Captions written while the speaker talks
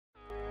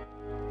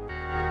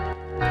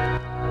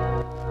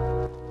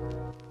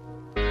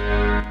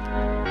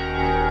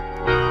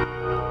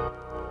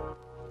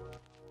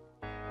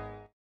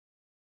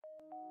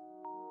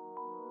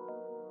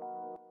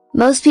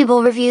Most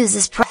people reviews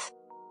this product.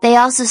 They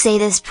also say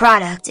this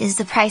product is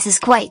the price is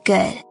quite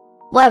good.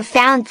 Well, I've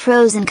found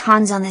pros and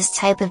cons on this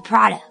type of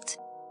product.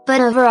 But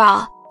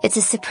overall, it's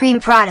a supreme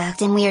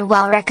product and we are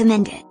well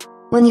recommended.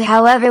 When you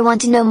however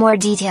want to know more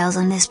details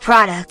on this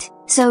product,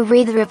 so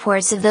read the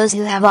reports of those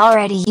who have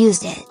already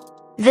used it.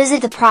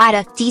 Visit the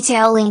product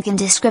detail link in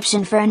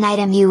description for an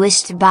item you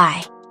wish to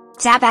buy.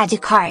 Tap Add to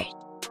Cart.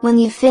 When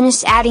you've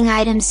finished adding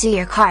items to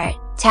your cart,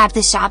 tap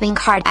the shopping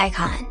cart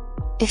icon.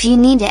 If you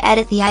need to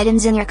edit the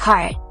items in your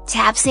cart,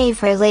 tap Save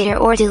for later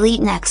or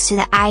delete next to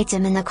the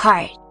item in the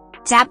cart.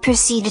 Tap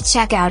Proceed to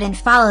checkout and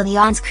follow the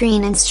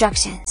on-screen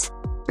instructions.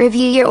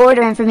 Review your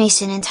order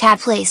information and tap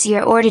Place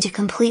your order to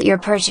complete your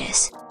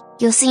purchase.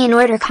 You'll see an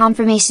order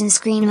confirmation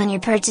screen when your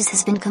purchase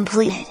has been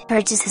completed.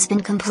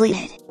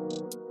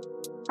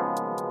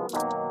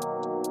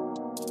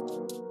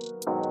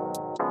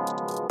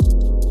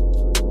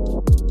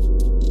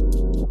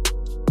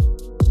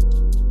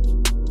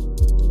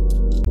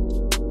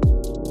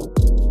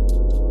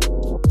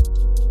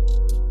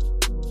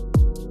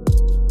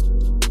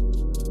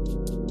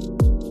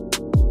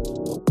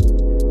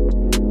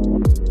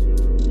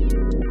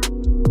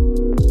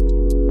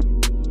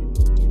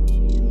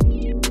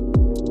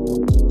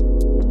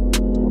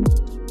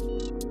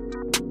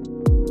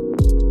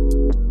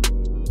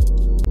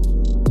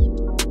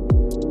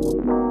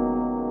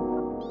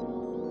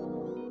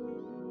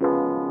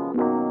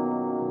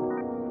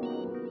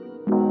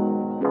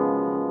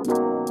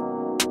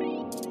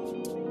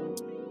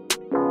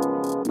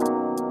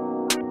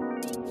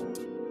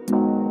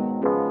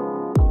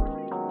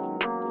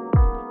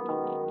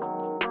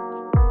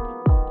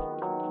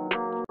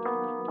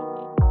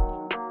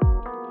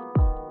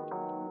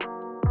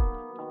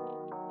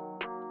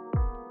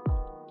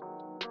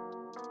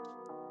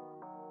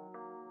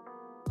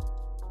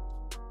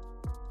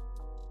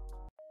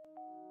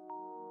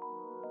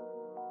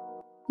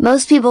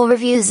 Most people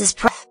reviews this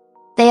product.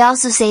 They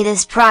also say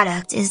this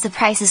product is the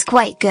price is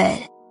quite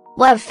good.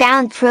 Well, I've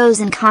found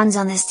pros and cons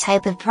on this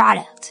type of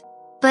product.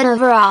 But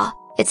overall,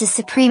 it's a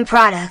supreme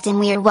product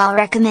and we are well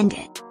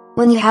recommended.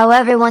 When you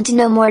however want to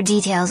know more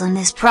details on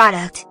this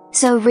product,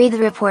 so read the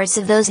reports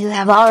of those who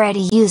have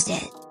already used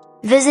it.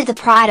 Visit the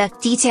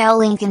product detail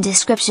link in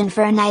description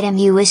for an item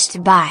you wish to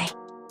buy.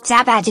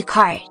 Tap Add to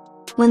Cart.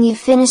 When you've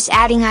finished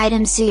adding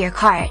items to your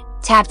cart,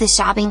 tap the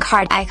shopping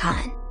cart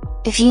icon.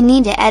 If you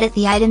need to edit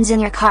the items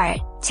in your cart,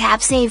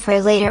 tap Save for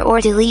later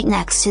or delete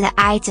next to the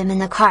item in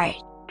the cart.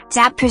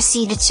 Tap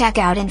Proceed to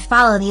checkout and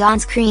follow the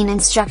on-screen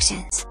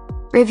instructions.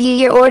 Review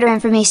your order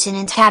information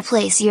and tap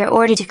Place your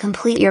order to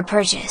complete your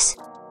purchase.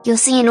 You'll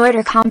see an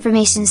order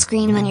confirmation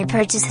screen when your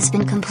purchase has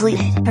been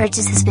completed.